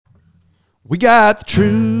We got the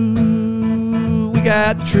truth, we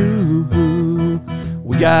got the truth,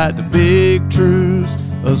 we got the big truths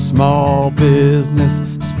of small business.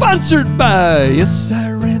 Sponsored by Yes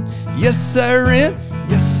I Rent, Yes I Rent,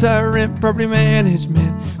 Yes I Rent Property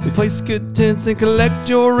Management. We place good tenants and collect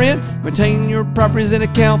your rent, maintain your properties and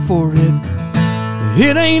account for it.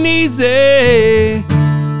 It ain't easy,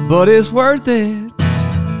 but it's worth it.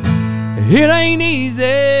 It ain't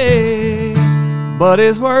easy, but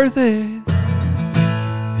it's worth it.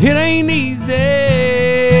 It ain't easy,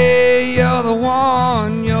 you're the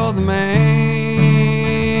one, you're the man.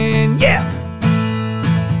 Yeah!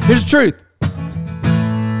 Here's the truth.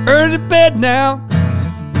 Early to bed now,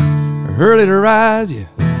 early to rise, yeah.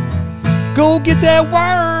 Go get that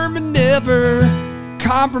worm and never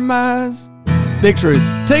compromise. Big truth.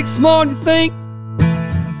 Takes more than you think,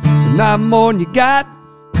 but not more than you got.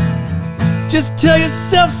 Just tell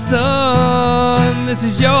yourself, son, this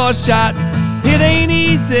is your shot. It ain't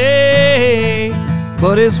easy,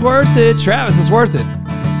 but it's worth it. Travis, it's worth it.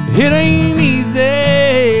 It ain't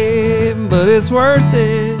easy, but it's worth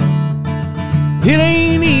it. It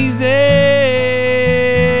ain't easy.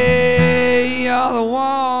 You're the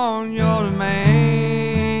one, you're the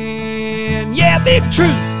man. Yeah, big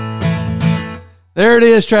truth. There it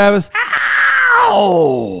is, Travis.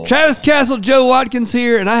 Ow! Travis Castle, Joe Watkins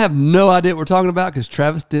here, and I have no idea what we're talking about because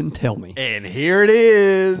Travis didn't tell me. And here it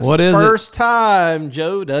is. What is First time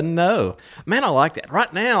Joe doesn't know. Man, I like that.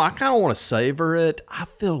 Right now, I kind of want to savor it. I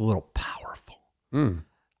feel a little powerful.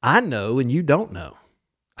 I know, and you don't know.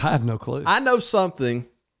 I have no clue. I know something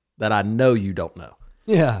that I know you don't know.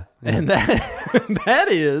 Yeah. And that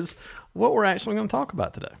is what we're actually going to talk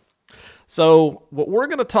about today. So what we're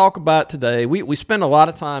going to talk about today, we spend a lot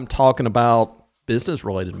of time talking about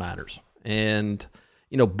business-related matters. And,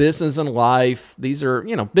 you know, business and life, these are,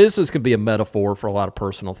 you know, business can be a metaphor for a lot of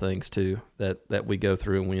personal things too that we go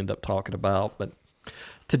through and we end up talking about. But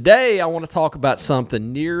today I want to talk about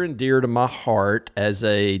something near and dear to my heart as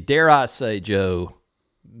a, dare I say, Joe,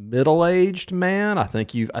 middle-aged man. I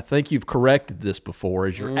think you've corrected this before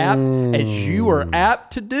as you are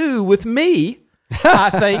apt to do with me. I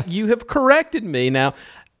think you have corrected me. Now,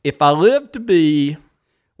 if I live to be...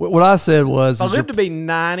 What I said was... If I live to be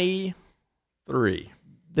 93...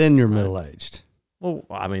 Then you're middle-aged. Well,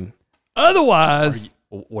 I mean... Otherwise...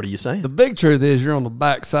 What are you saying? The big truth is you're on the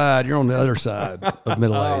back side. You're on the other side of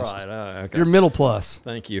middle-aged. All right, okay. You're middle plus.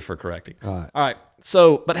 Thank you for correcting. All right.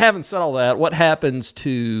 So, but having said all that, what happens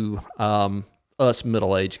to us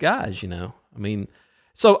middle-aged guys, you know? I mean,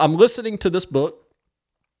 so I'm listening to this book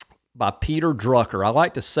by Peter Drucker. I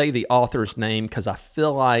like to say the author's name because I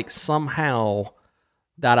feel like somehow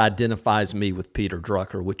that identifies me with Peter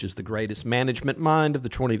Drucker, which is the greatest management mind of the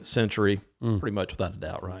 20th century, pretty much without a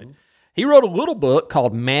doubt, right? He wrote a little book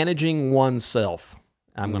called Managing Oneself.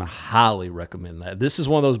 I'm going to highly recommend that. This is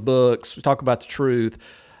one of those books, we talk about the truth,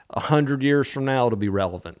 100 years from now it'll be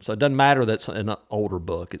relevant. So it doesn't matter that's an older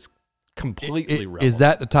book. It's completely relevant. Is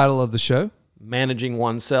that the title of the show? Managing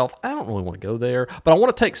Oneself. I don't really want to go there, but I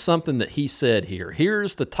want to take something that he said here.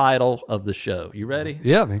 Here's the title of the show. You ready?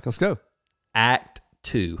 Yeah, man, let's go. Act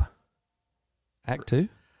 2. Act 2?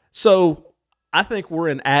 So I think we're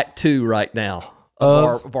in Act 2 right now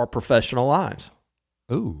of our professional lives.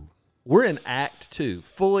 Ooh. We're in Act 2,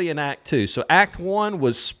 fully in Act 2. So Act 1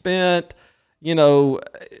 was spent, you know,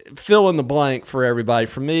 fill in the blank for everybody.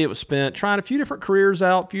 For me, it was spent trying a few different careers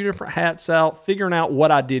out, a few different hats out, figuring out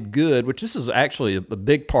what I did good, which this is actually a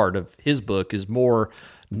big part of his book is more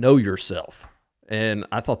know yourself. And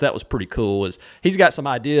I thought that was pretty cool. Is he's got some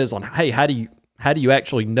ideas on, hey, how do you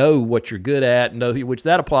actually know what you're good at, which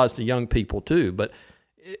that applies to young people too. But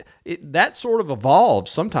that sort of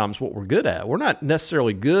evolves sometimes what we're good at. We're not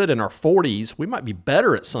necessarily good in our 40s. We might be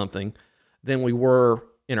better at something than we were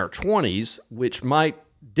in our 20s, which might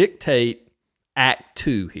dictate Act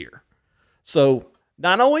 2 here. So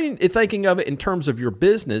not only thinking of it in terms of your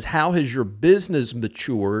business, how has your business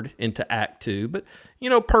matured into Act 2, but, you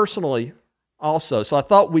know, personally also. So I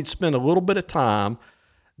thought we'd spend a little bit of time.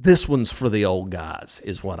 This one's for the old guys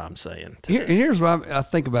is what I'm saying. Here's what I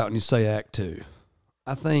think about when you say Act 2.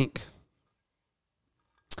 I think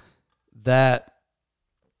that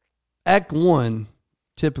Act 1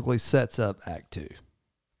 typically sets up Act 2.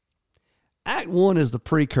 Act 1 is the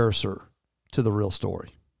precursor to the real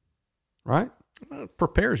story, right? It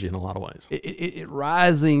prepares you in a lot of ways. It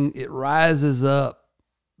rises up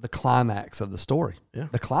the climax of the story. Yeah.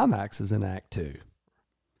 The climax is in Act 2.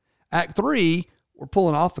 Act 3, we're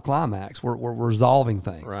pulling off the climax. We're resolving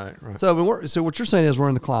things. Right. So what you're saying is we're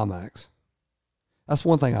in the climax. That's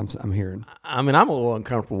one thing I'm hearing. I mean, I'm a little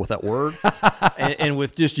uncomfortable with that word, and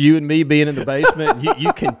with just you and me being in the basement,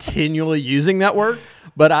 you continually using that word.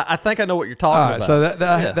 But I think I know what you're talking about. So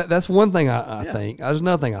that's one thing I think. There's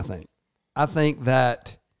another thing I think. I think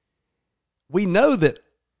that we know that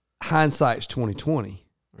hindsight's 2020.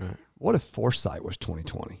 Right. What if foresight was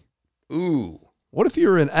 2020? Ooh. What if you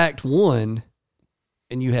were in Act 1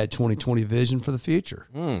 and you had 2020 vision for the future?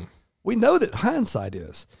 We know that hindsight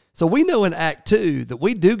is. So we know in Act 2 that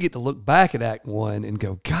we do get to look back at Act 1 and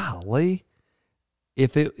go, golly,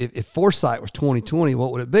 if foresight was 2020,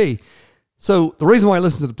 what would it be? So the reason why I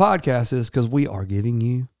listen to the podcast is because we are giving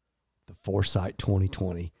you the foresight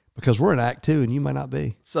 2020 because we're in Act 2 and you might not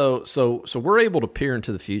be. So we're able to peer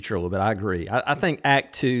into the future a little bit. I agree. I think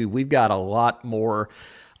Act 2, we've got a lot more.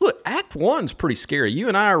 Look, Act 1's pretty scary. You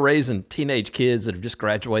and I are raising teenage kids that have just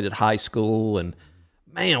graduated high school, and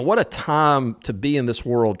man, what a time to be in this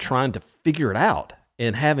world trying to figure it out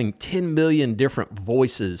and having 10 million different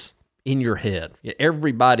voices in your head.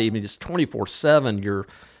 Everybody, I mean, it's 24/7.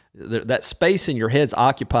 That space in your head's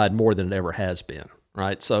occupied more than it ever has been,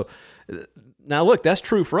 right? So now, look, that's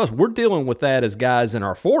true for us. We're dealing with that as guys in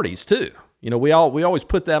our 40s too. You know, we always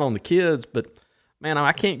put that on the kids, but man,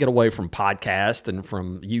 I can't get away from podcasts and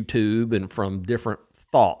from YouTube and from different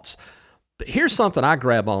thoughts. But here's something I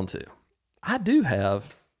grab onto. I do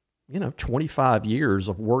have, 25 years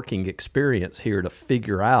of working experience here to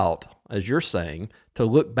figure out, as you're saying, to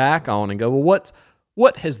look back on and go, well,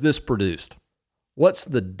 what has this produced? What's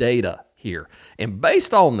the data here? And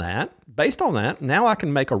based on that, now I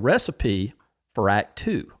can make a recipe for Act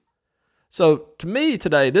 2. So to me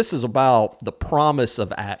today, this is about the promise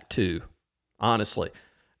of Act 2, honestly.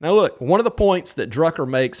 Now look, one of the points that Drucker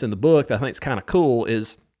makes in the book that I think is kind of cool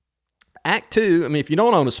is Act 2, I mean, if you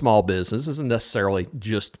don't own a small business, isn't necessarily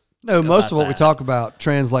just no, most of what we talk about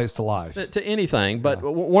translates to life. To anything. But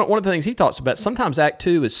one of the things he talks about, sometimes Act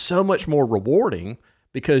 2 is so much more rewarding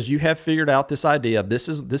because you have figured out this idea of this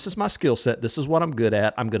is my skill set, this is what I'm good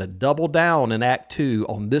at, I'm going to double down in Act 2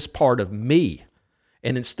 on this part of me.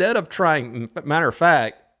 And instead of trying, matter of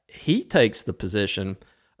fact, he takes the position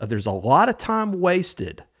of there's a lot of time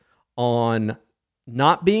wasted on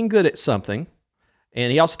not being good at something. And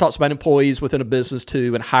he also talks about employees within a business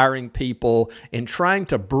too, and hiring people and trying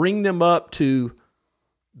to bring them up to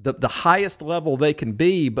the highest level they can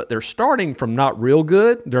be, but they're starting from not real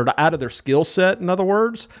good. They're out of their skill set, in other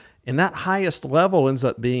words. And that highest level ends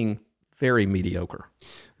up being very mediocre.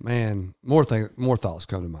 Man, more thoughts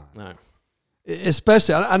come to mind. No.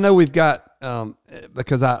 Especially, I know we've got,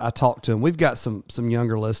 because I talked to them, we've got some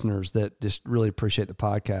younger listeners that just really appreciate the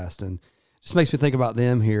podcast, and it just makes me think about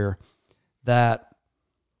them here, that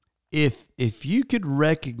if you could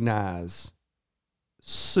recognize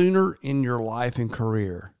sooner in your life and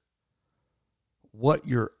career what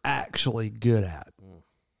you're actually good at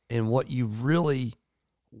and what you really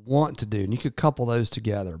want to do, and you could couple those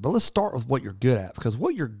together. But let's start with what you're good at, because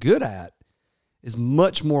what you're good at is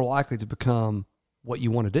much more likely to become what you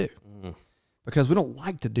want to do. Because we don't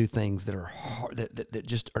like to do things that are hard, that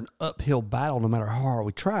just are an uphill battle no matter how hard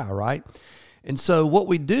we try, right? And so what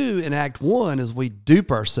we do in Act 1 is we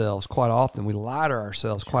dupe ourselves quite often. We lie to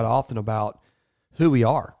ourselves quite often about who we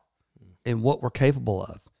are and what we're capable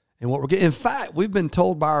of and what we're getting. In fact, we've been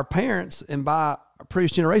told by our parents and by our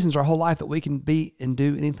previous generations our whole life that we can be and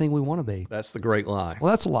do anything we want to be. That's the great lie.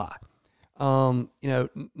 Well, that's a lie.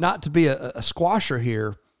 Not to be a squasher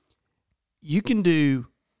here, you can do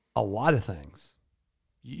a lot of things.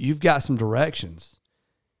 You've got some directions.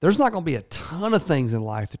 There's not going to be a ton of things in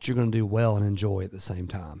life that you're going to do well and enjoy at the same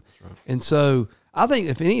time. Right. And so I think,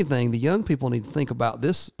 if anything, the young people need to think about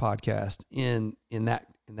this podcast in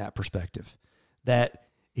that perspective. That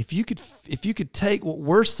if you could take what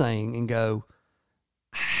we're saying and go,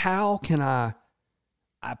 how can I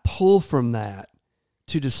pull from that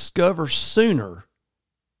to discover sooner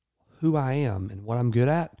who I am and what I'm good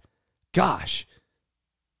at? Gosh,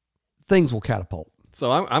 things will catapult. So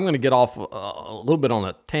I'm going to get off a little bit on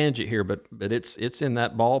a tangent here, but it's in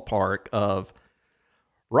that ballpark of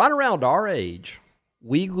right around our age,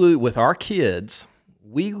 we lose with our kids.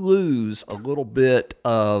 We lose a little bit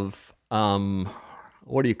of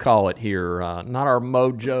what do you call it here? Not our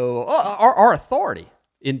mojo, our authority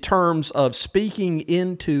in terms of speaking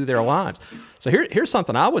into their lives. So here's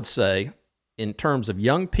something I would say in terms of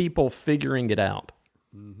young people figuring it out.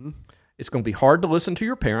 Mm-hmm. It's going to be hard to listen to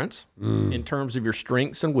your parents in terms of your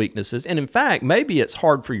strengths and weaknesses. And in fact, maybe it's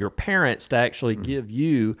hard for your parents to actually give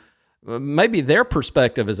you, maybe their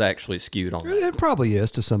perspective is actually skewed on that. It probably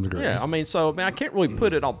is to some degree. Yeah, I can't really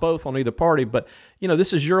put it on both on either party, but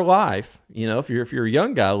this is your life. If you're a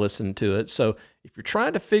young guy listening to it, so if you're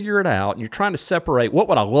trying to figure it out and you're trying to separate what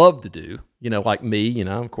would I love to do, like me,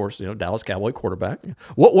 of course, Dallas Cowboy quarterback,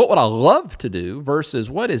 what would I love to do versus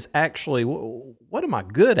what is actually, what am I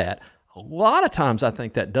good at? A lot of times I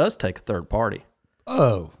think that does take a third party.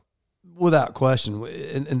 Oh, without question.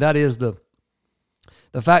 And that is the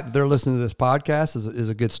fact that they're listening to this podcast is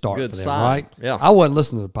a good start Good for them, sign. right? Yeah. I wasn't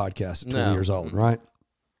listening to the podcast at 20 years old, right?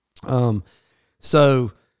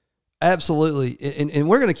 So absolutely. And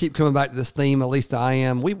we're going to keep coming back to this theme, at least I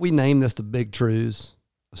am. We named this the big truths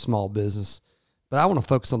of small business, but I want to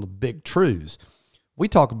focus on the big truths. We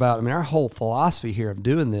talk about, our whole philosophy here of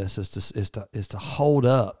doing this is to hold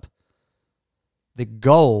up the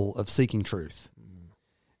goal of seeking truth.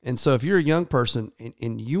 And so if you're a young person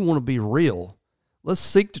and you want to be real, let's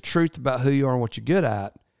seek the truth about who you are and what you're good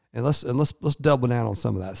at, and let's double down on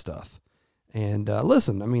some of that stuff. And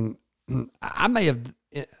listen, I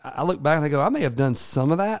look back and I go, I may have done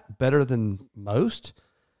some of that better than most,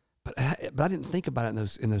 but I didn't think about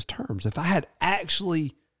it in those terms. If I had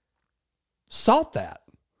actually sought that,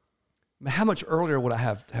 how much earlier would I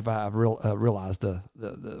have realized the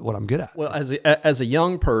what I'm good at? Well, as a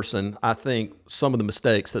young person, I think some of the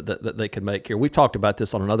mistakes that they could make here. We've talked about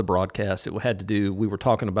this on another broadcast. We were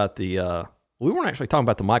talking about we weren't actually talking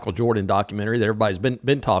about the Michael Jordan documentary that everybody's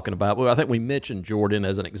been talking about. Well, I think we mentioned Jordan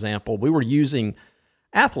as an example. We were using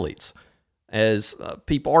athletes as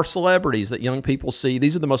people or celebrities that young people see.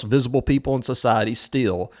 These are the most visible people in society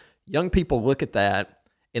still. Young people look at that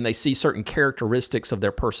and they see certain characteristics of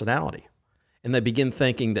their personality. And they begin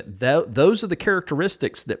thinking that those are the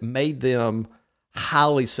characteristics that made them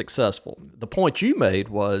highly successful. The point you made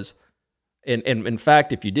was, and in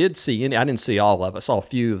fact, if you did see any, I didn't see all of it. I saw a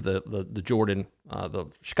few of the Jordan, the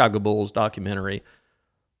Chicago Bulls documentary.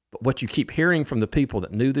 But what you keep hearing from the people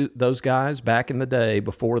that knew those guys back in the day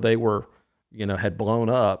before they were, had blown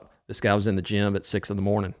up, this guy was in the gym at 6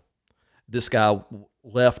 a.m. This guy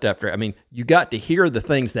left after. You got to hear the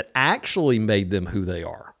things that actually made them who they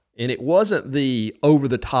are. And it wasn't the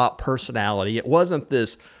over-the-top personality. It wasn't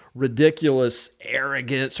this ridiculous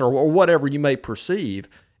arrogance or whatever you may perceive.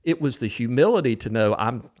 It was the humility to know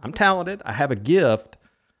I'm talented, I have a gift,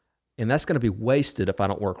 and that's going to be wasted if I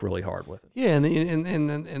don't work really hard with it. Yeah,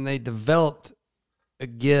 and they developed a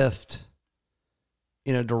gift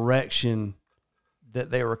in a direction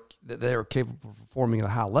that they were capable of performing at a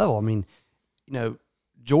high level.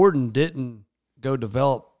 Jordan didn't go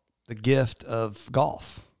develop the gift of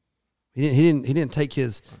golf. He didn't take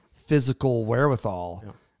his physical wherewithal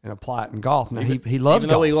and apply it in golf. Now he loves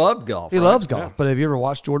golf. He loved golf. He loves golf. Yeah. But have you ever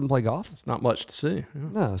watched Jordan play golf? It's not much to see. Yeah.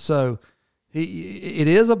 No. So it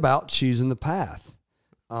is about choosing the path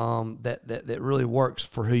that really works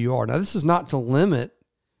for who you are. Now this is not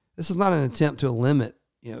an attempt to limit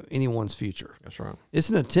anyone's future. That's right. It's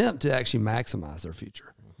an attempt to actually maximize their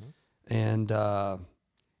future. Mm-hmm.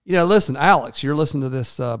 And listen, Alex, you're listening to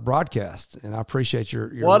this broadcast, and I appreciate your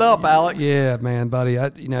what up, Alex? Yeah, man, buddy.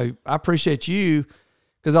 I appreciate you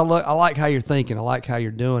because I like how you're thinking. I like how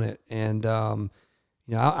you're doing it, and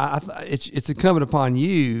it's incumbent upon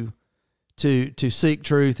you to seek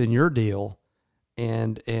truth in your deal,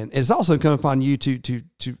 and it's also incumbent upon you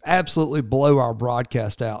to absolutely blow our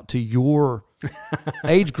broadcast out to your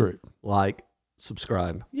age group.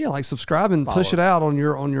 Subscribe. Yeah, subscribe and push it out on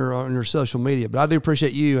your social media. But I do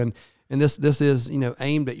appreciate you, and this is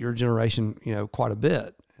aimed at your generation quite a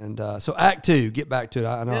bit. And so Act 2, get back to it.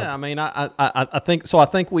 I know. Yeah, I think so. I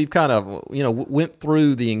think we've kind of went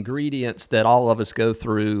through the ingredients that all of us go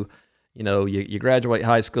through. You graduate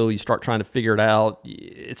high school, you start trying to figure it out.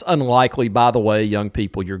 It's unlikely, by the way, young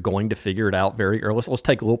people, you're going to figure it out very early. Let's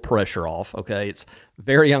take a little pressure off. Okay, it's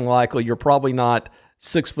very unlikely. You're probably not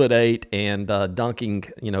 6'8" and dunking,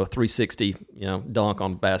 360, dunk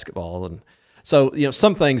on basketball. And so,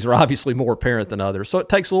 some things are obviously more apparent than others. So it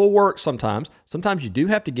takes a little work sometimes. Sometimes you do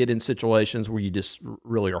have to get in situations where you just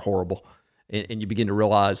really are horrible. And you begin to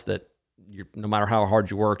realize that no matter how hard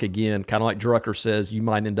you work, again, kind of like Drucker says, you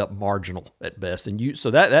might end up marginal at best. And so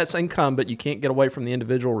that's incumbent. You can't get away from the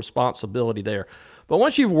individual responsibility there. But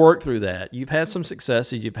once you've worked through that, you've had some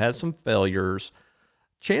successes, you've had some failures,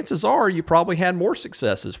 chances are you probably had more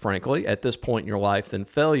successes, frankly, at this point in your life than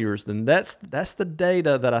failures. Then that's the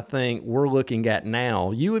data that I think we're looking at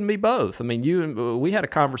now. You and me both. We had a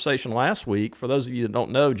conversation last week. For those of you that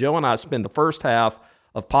don't know, Joe and I spend the first half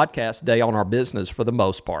of podcast day on our business for the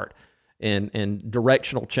most part, and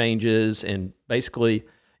directional changes, and basically,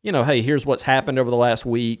 hey, here's what's happened over the last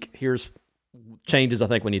week. Here's changes I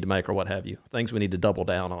think we need to make, or what have you, things we need to double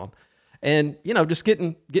down on. And, just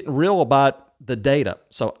getting real about the data.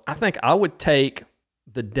 So I think I would take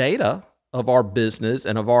the data of our business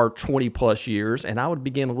and of our 20 plus years. And I would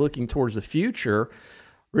begin looking towards the future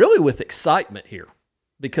really with excitement here,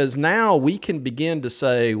 because now we can begin to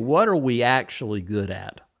say, what are we actually good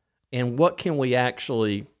at? And what can we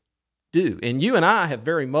actually do? And you and I have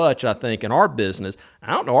very much, I think, in our business,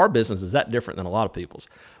 I don't know our business is that different than a lot of people's.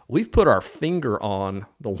 We've put our finger on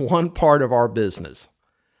the one part of our business,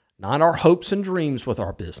 not our hopes and dreams with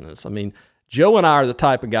our business. I mean, Joe and I are the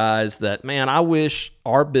type of guys that, man, I wish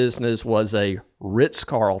our business was a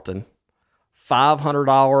Ritz-Carlton,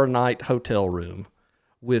 $500 a night hotel room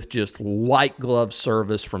with just white glove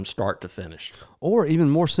service from start to finish. Or even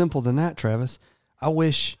more simple than that, Travis, I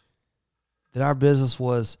wish that our business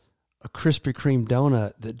was a Krispy Kreme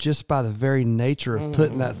donut that just by the very nature of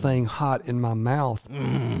putting that thing hot in my mouth,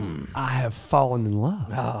 I have fallen in love.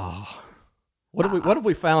 Oh. What have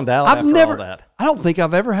we found out after all that? I don't think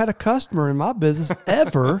I've ever had a customer in my business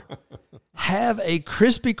ever have a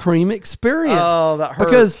Krispy Kreme experience. Oh, that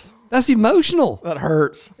hurts. Because that's emotional. That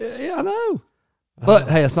hurts. Yeah, I know. But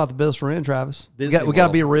hey, it's not the business we're in, Travis. We got to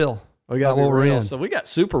be real. We got to be real. So we got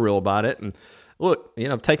super real about it. And look,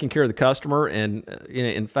 taking care of the customer. And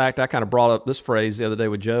in fact, I kind of brought up this phrase the other day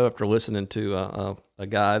with Joe after listening to a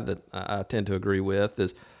guy that I tend to agree with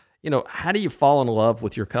is, how do you fall in love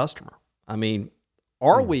with your customer? I mean,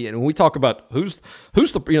 are we? And when we talk about who's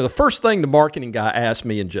the first thing the marketing guy asks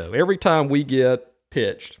me and Joe every time we get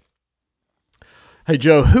pitched. Hey,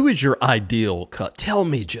 Joe, who is your ideal Tell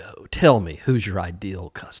me, Joe. Tell me, who's your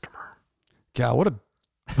ideal customer? God,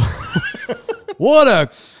 what a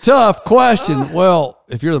tough question. Well,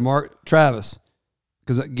 if you're Travis,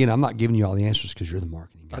 because again, I'm not giving you all the answers because you're the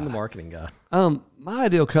marketing guy. I'm the marketing guy. My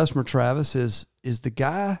ideal customer, Travis, is the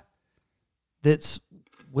guy that's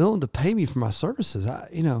willing to pay me for my services. I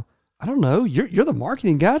don't know. You're the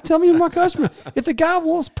marketing guy. Tell me who my customer. If the guy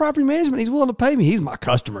wants property management, he's willing to pay me. He's my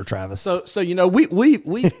customer, Travis. So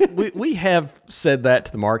we have said that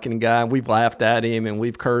to the marketing guy. We've laughed at him and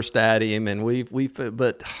we've cursed at him and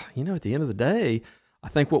but at the end of the day, I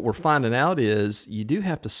think what we're finding out is you do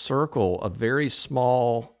have to circle a very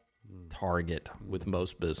small target with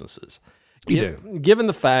most businesses. Given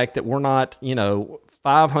the fact that we're not,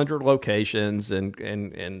 500 locations and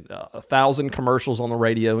 1,000 commercials on the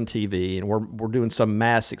radio and TV, and we're doing some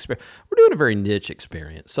mass experience. We're doing a very niche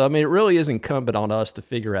experience. So, I mean, it really is incumbent on us to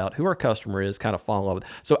figure out who our customer is, kind of fall in love with.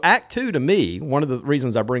 So Act 2, to me, one of the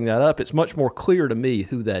reasons I bring that up, it's much more clear to me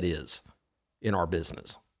who that is in our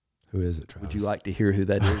business. Who is it, Travis? Would you like to hear who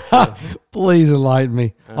that is? Please enlighten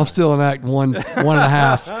me. I'm still in Act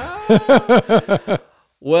 1.5.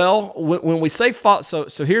 Well, when we say fall, so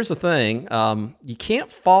here's the thing: you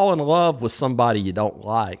can't fall in love with somebody you don't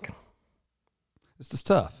like. It's just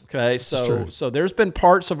tough. Okay, so there's been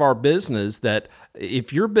parts of our business that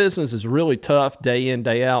if your business is really tough day in,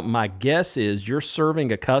 day out, my guess is you're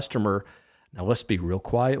serving a customer. Now let's be real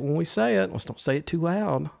quiet when we say it. Let's don't say it too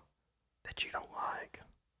loud. That you don't like.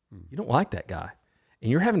 You don't like that guy,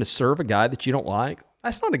 and you're having to serve a guy that you don't like.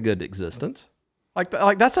 That's not a good existence. Like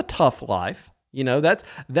that's a tough life.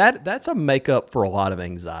 That's a makeup for a lot of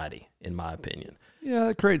anxiety, in my opinion. Yeah,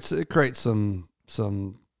 it creates some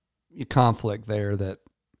conflict there that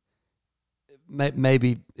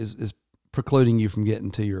maybe is precluding you from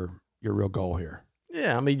getting to your real goal here.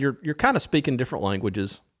 Yeah, I mean you're kind of speaking different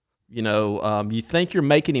languages. You think you're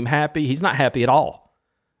making him happy. He's not happy at all.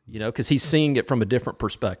 Because he's seeing it from a different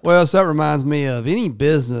perspective. Well, so that reminds me of any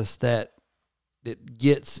business that it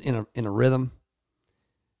gets in a rhythm.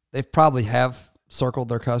 They probably have circled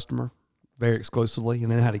their customer very exclusively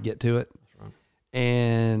and then how to get to it. That's right.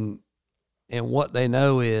 And what they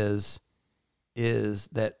know is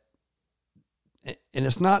that, and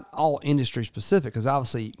it's not all industry specific, because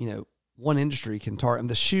obviously, one industry can target,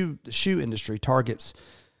 the shoe industry targets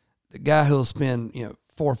the guy who'll spend, $400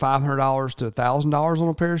 or $500 to $1,000 on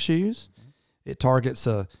a pair of shoes. It targets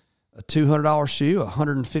a $200 shoe, a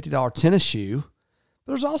 $150 tennis shoe.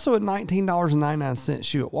 There's also a $19.99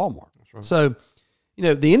 shoe at Walmart. Right. So,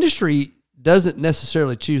 the industry doesn't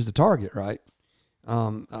necessarily choose the target, right?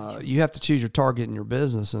 You have to choose your target in your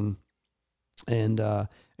business, and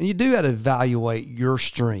you do have to evaluate your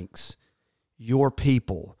strengths, your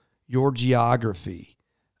people, your geography.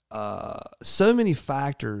 So many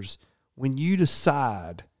factors when you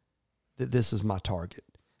decide that this is my target.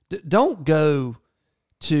 Don't go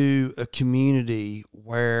to a community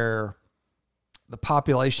where the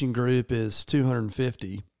population group is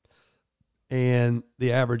 250 and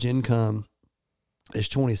the average income is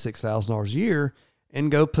 $26,000 a year,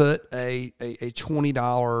 and go put a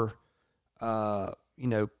 $20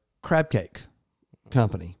 crab cake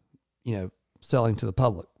company selling to the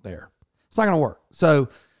public there. It's not going to work. So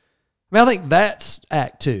I mean, I think that's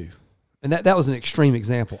Act 2. And that was an extreme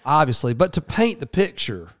example, obviously. But to paint the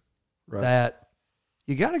picture that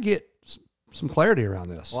you got to get some clarity around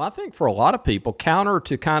this. Well, I think for a lot of people, counter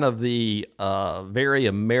to kind of the very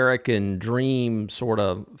American dream sort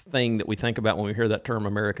of thing that we think about when we hear that term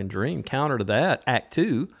American dream, counter to that, Act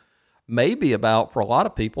 2 may be about, for a lot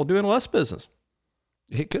of people, doing less business.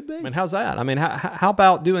 It could be. I mean, how's that? I mean, how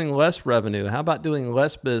about doing less revenue? How about doing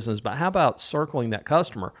less business? But how about circling that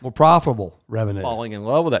customer? More profitable revenue. Falling in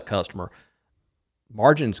love with that customer.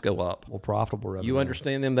 Margins go up. More profitable revenue. You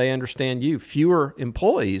understand them, they understand you. Fewer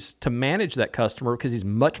employees to manage that customer because he's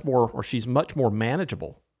much more or she's much more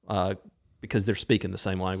manageable because they're speaking the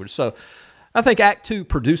same language. So I think Act 2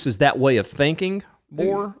 produces that way of thinking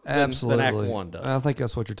more than Act 1 does. I think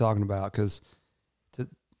that's what you're talking about, because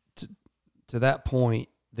to that point,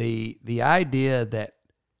 the idea that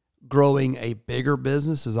growing a bigger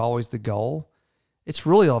business is always the goal, it's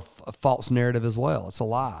really a false narrative as well. It's a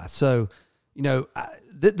lie. So, you know,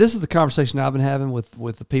 this is the conversation I've been having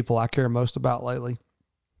with the people I care most about lately.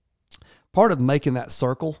 Part of making that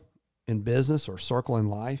circle in business or circle in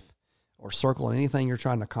life or circle in anything you're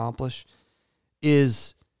trying to accomplish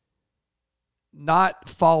is not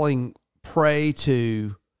falling prey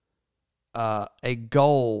to a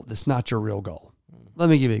goal that's not your real goal. Let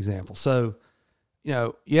me give you an example. So, you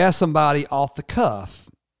know, you ask somebody off the cuff,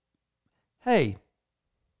 hey,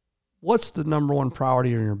 what's the number one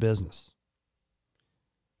priority in your business?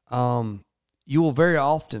 You will very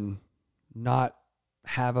often not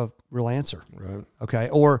have a real answer. Right. Okay.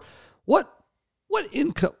 Or what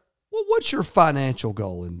income, what's your financial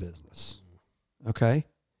goal in business? Okay.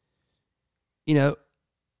 You know,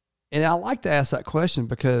 and I like to ask that question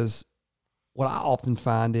because what I often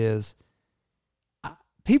find is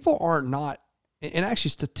people are not, and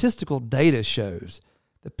actually statistical data shows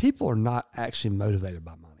that people are not actually motivated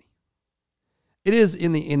by money. It is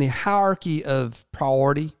in the hierarchy of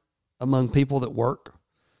priority among people that work.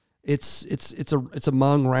 It's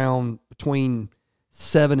among around between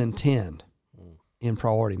 7 and 10 in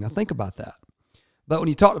priority. Now think about that. But when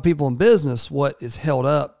you talk to people in business, what is held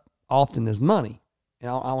up often is money. You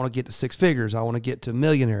know, I want to get to 6 figures. I want to get to a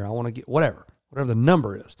millionaire. I want to get whatever the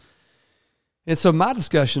number is. And so my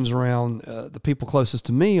discussions around the people closest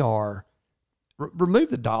to me are remove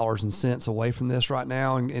the dollars and cents away from this right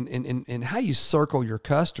now. And how you circle your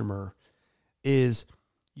customer is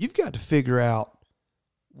you've got to figure out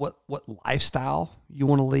what lifestyle you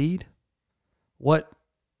want to lead, what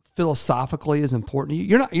philosophically is important to you.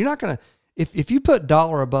 You're not going to, if you put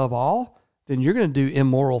dollar above all, then you're going to do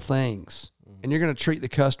immoral things and you're going to treat the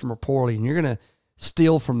customer poorly and you're going to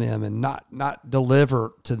steal from them and not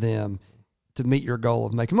deliver to them to meet your goal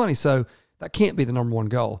of making money. So that can't be the number one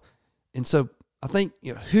goal. And so I think,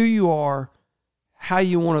 you know, who you are, how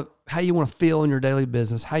you want to feel in your daily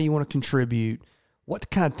business, how you want to contribute, what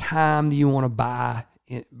kind of time do you want to buy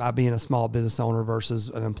by being a small business owner versus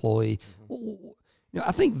an employee. You know,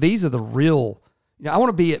 I think these are the real, you know, I want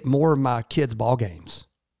to be at more of my kids' ball games.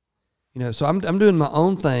 You know, so I'm doing my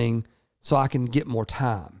own thing so I can get more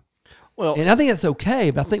time. Well, and I think that's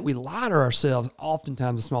okay, but I think we lie to ourselves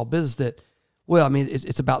oftentimes in small business that, well, I mean,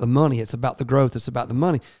 it's about the money, it's about the growth, it's about the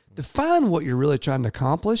money. Define what you're really trying to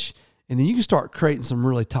accomplish, and then you can start creating some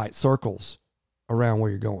really tight circles around where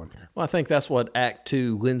you're going. Well, I think that's what Act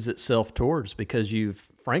 2 lends itself towards, because you've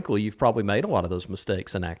probably made a lot of those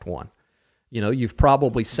mistakes in Act 1. You know, you've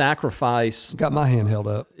probably sacrificed. Got my hand held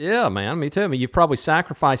up. Yeah, man. Me too. I mean, you've probably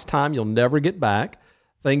sacrificed time you'll never get back,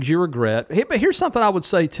 things you regret. But here's something I would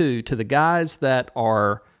say too to the guys that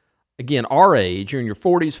are, again, our age. You're in your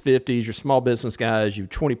 40s, 50s. You're small business guys. You're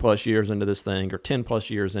 20 plus years into this thing, or 10 plus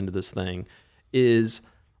years into this thing. Is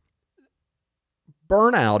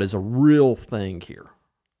burnout is a real thing here,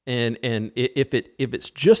 and if it's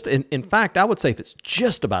just in fact, I would say if it's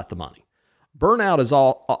just about the money, burnout is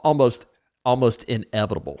almost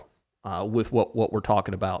inevitable with what we're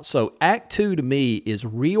talking about. So Act 2 to me is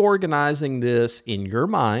reorganizing this in your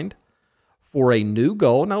mind for a new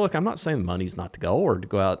goal. Now, look, I'm not saying money's not the goal, or to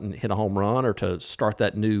go out and hit a home run, or to start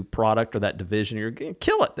that new product or that division. You're going to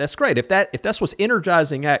kill it. That's great. If that's what's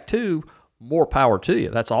energizing Act 2, more power to you.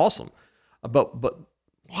 That's awesome. But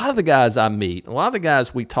a lot of the guys I meet, a lot of the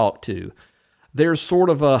guys we talk to, there's sort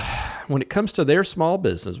of when it comes to their small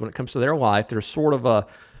business, when it comes to their life, there's sort of a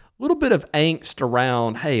little bit of angst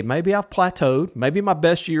around, hey, maybe I've plateaued. Maybe my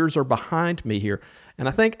best years are behind me here. And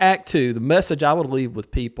I think Act 2, the message I would leave with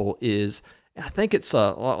people is, I think it's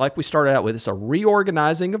like we started out with, it's a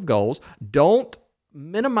reorganizing of goals. Don't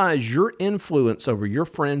minimize your influence over your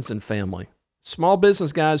friends and family. Small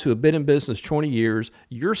business guys who have been in business 20 years,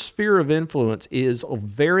 your sphere of influence is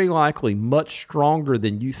very likely much stronger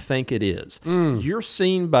than you think it is. You're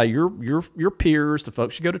seen by your peers, the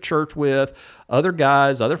folks you go to church with, other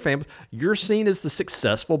guys, other families. You're seen as the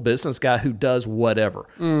successful business guy who does whatever.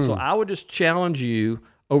 So I would just challenge you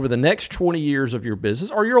over the next 20 years of your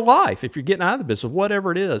business or your life, if you're getting out of the business,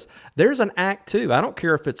 whatever it is, there's an act two. I don't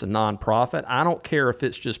care if it's a nonprofit. I don't care if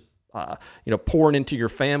it's just pouring into your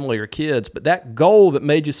family or kids, but that goal that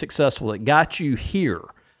made you successful, that got you here,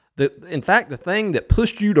 that in fact, the thing that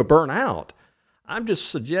pushed you to burn out, I'm just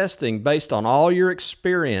suggesting based on all your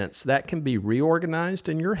experience, that can be reorganized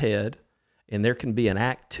in your head and there can be an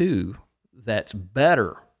act two that's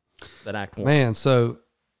better than act one. Man, so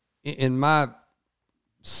in my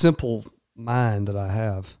simple mind that I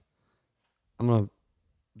have, I'm going to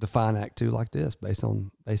define act two like this based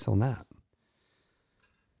on that.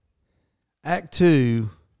 Act two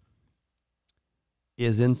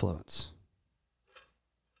is influence.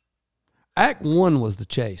 Act one was the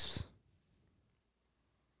chase.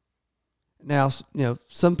 Now,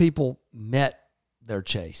 some people met their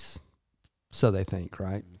chase, so they think,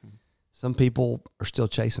 right? Mm-hmm. Some people are still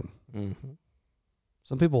chasing. Mm-hmm.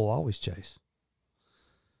 Some people will always chase.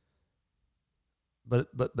 But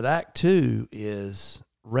act two is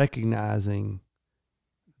recognizing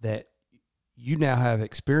that you now have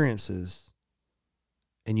experiences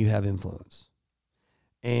and you have influence.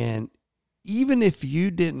 And even if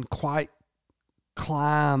you didn't quite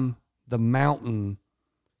climb the mountain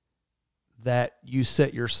that you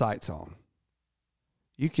set your sights on,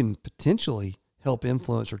 you can potentially help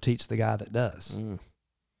influence or teach the guy that does.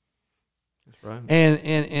 That's right.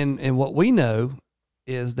 And what we know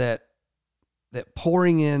is that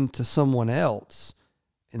pouring into someone else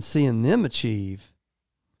and seeing them achieve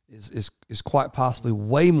is quite possibly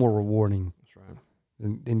way more rewarding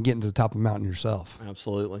than getting to the top of the mountain yourself.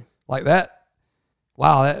 Absolutely. Like that.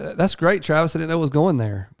 Wow, that's great, Travis. I didn't know it was going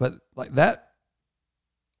there. But like that,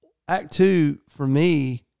 act two for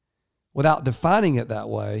me, without defining it that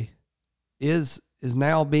way, is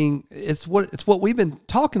now being, it's what we've been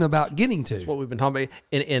talking about getting to. It's what we've been talking about.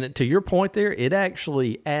 And to your point there, it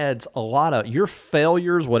actually adds a lot of your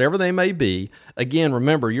failures, whatever they may be. Again,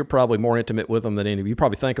 remember, you're probably more intimate with them than anybody. You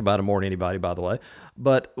probably think about them more than anybody, by the way.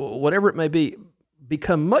 But whatever it may be,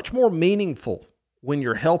 become much more meaningful when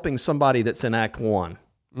you're helping somebody that's in act one.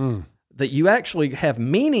 That you actually have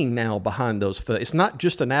meaning now behind those. It's not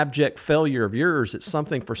just an abject failure of yours. It's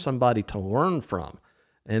something for somebody to learn from.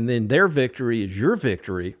 And then their victory is your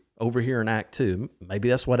victory over here in act two. Maybe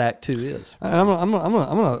that's what act two is. We're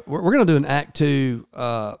gonna do an act two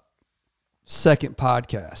second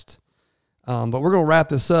podcast. But we're gonna wrap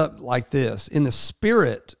this up like this. In the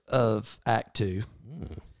spirit of act two,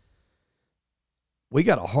 we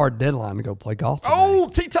got a hard deadline to go play golf today. Oh,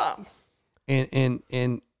 tea time. And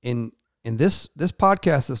this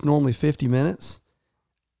podcast that's normally 50 minutes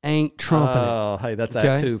ain't trumping it. Oh, hey, that's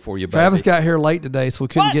act two for you, baby. Travis got here late today, so we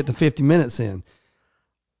couldn't get the 50 minutes in.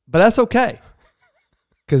 But that's okay,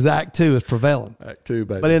 because act two is prevailing. Act two,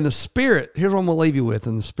 baby. But in the spirit, here's what I'm going to leave you with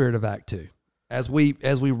in the spirit of act two. As we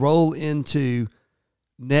roll into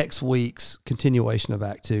next week's continuation of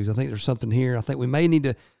act two, because I think there's something here. I think we need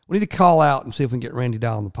to call out and see if we can get Randy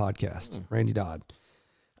Dodd on the podcast. Randy Dodd.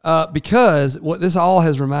 Because what this all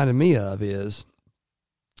has reminded me of is,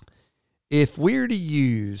 if we're to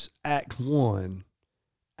use act one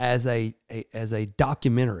as a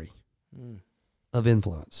documentary of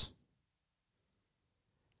influence,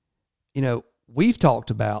 we've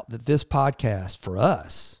talked about that this podcast for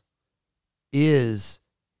us is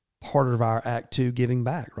part of our act two giving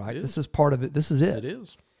back, right? This is part of it. This is it. It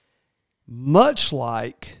is. Much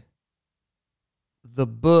like the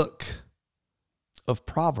book of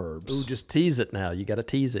Proverbs. Ooh, just tease it now. You got to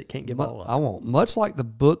tease it. Can't give all up. I won't. Much like the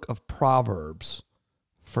book of Proverbs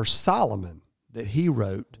for Solomon that he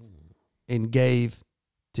wrote and gave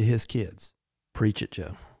to his kids. Preach it,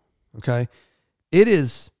 Joe. Okay? It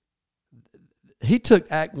is, he took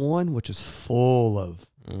act one, which is full of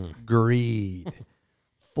greed,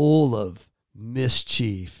 full of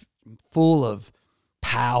mischief, full of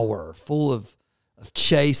power, full of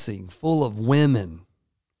chasing, full of women.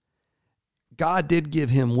 God did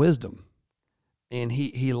give him wisdom, and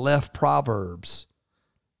he left Proverbs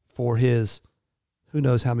for his, who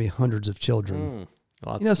knows how many hundreds of children.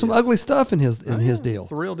 Some ugly stuff in his deal.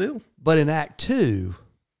 It's a real deal. But in act two,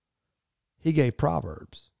 he gave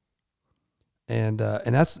Proverbs, and I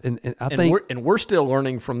think we're still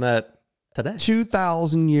learning from that today,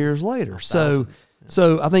 2,000 years later. So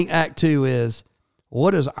I think act two is,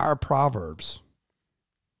 what is our Proverbs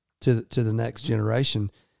to the next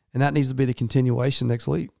generation? And that needs to be the continuation next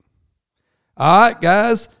week. All right,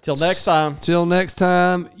 guys. Till next time. Till next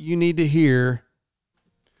time, you need to hear.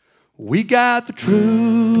 We got the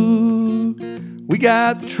truth. We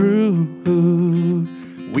got the truth.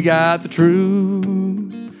 We got the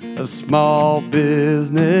truth of small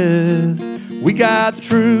business. We got the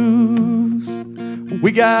truth.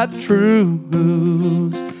 We got the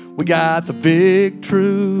truth. We got the big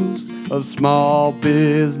truths of small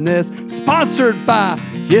business. Sponsored by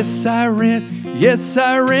Yes I Rent, Yes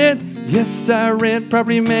I Rent, Yes I Rent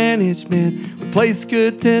Property Management. Replace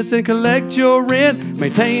good tenants and collect your rent.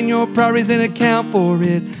 Maintain your properties and account for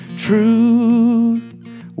it. Truth.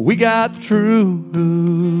 We got the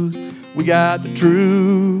truth. We got the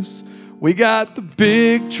truths. We got the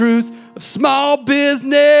big truths of small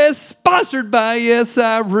business. Sponsored by Yes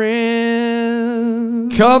I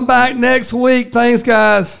Rent. Come back next week. Thanks,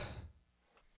 guys.